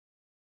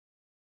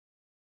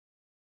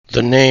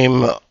The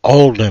name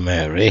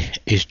Aldermary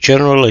is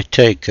generally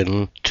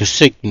taken to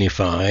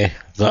signify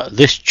that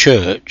this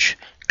church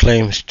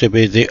claims to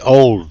be the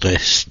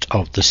oldest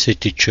of the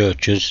city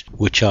churches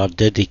which are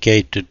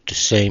dedicated to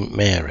St.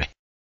 Mary.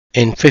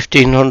 In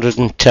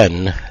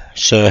 1510,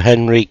 Sir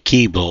Henry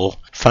Keble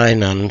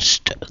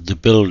financed the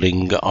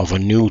building of a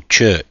new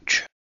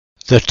church.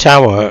 The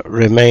tower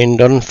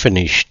remained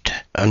unfinished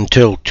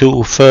until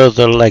two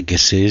further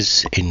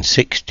legacies in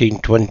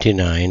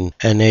 1629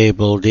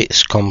 enabled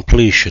its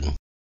completion.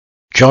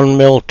 John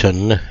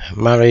Milton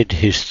married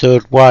his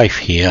third wife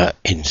here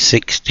in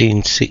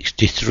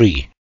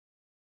 1663.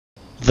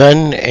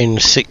 Then in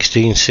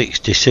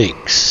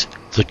 1666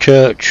 the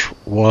church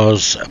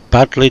was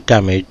badly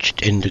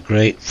damaged in the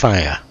Great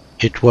Fire.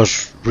 It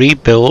was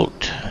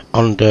rebuilt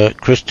under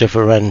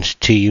Christopher Wren's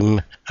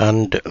team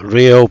and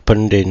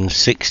reopened in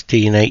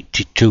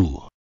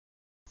 1682.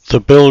 The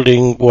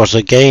building was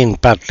again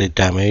badly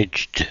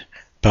damaged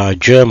by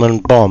German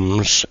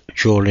bombs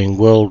during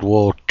World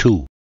War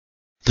II.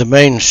 The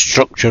main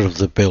structure of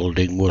the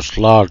building was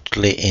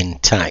largely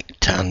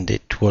intact and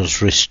it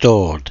was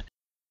restored.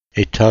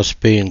 It has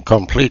been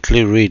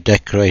completely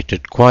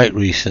redecorated quite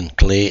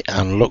recently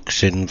and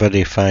looks in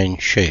very fine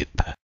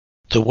shape.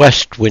 The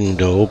west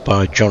window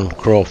by John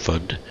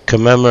Crawford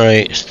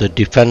commemorates the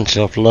defence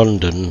of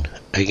London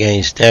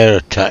against air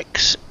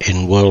attacks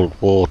in World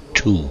War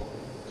II.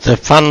 The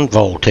fan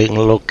vaulting,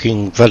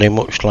 looking very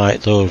much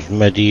like those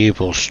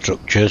medieval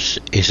structures,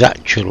 is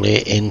actually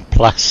in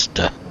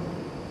plaster.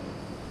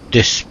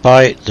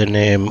 Despite the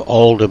name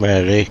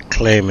Aldermary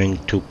claiming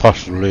to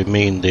possibly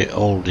mean the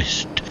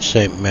oldest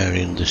St.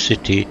 Mary in the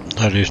city,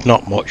 there is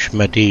not much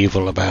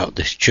medieval about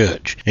this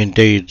church.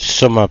 Indeed,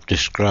 some have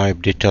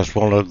described it as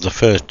one of the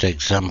first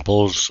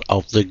examples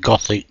of the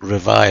Gothic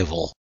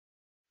revival.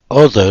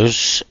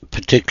 Others,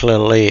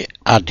 particularly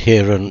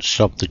adherents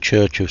of the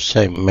Church of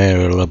St.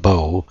 Mary Le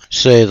Bow,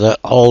 say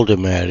that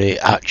Aldermary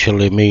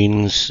actually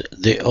means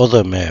the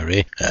other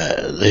Mary,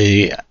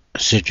 the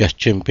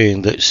suggestion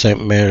being that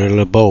St. Mary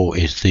Le Bow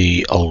is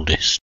the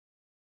oldest.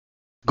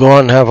 Go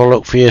and have a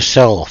look for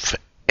yourself.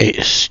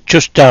 It's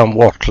just down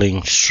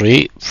Watling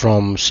Street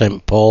from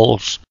St.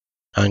 Paul's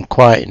and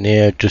quite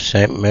near to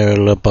St. Mary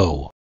Le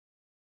Bow.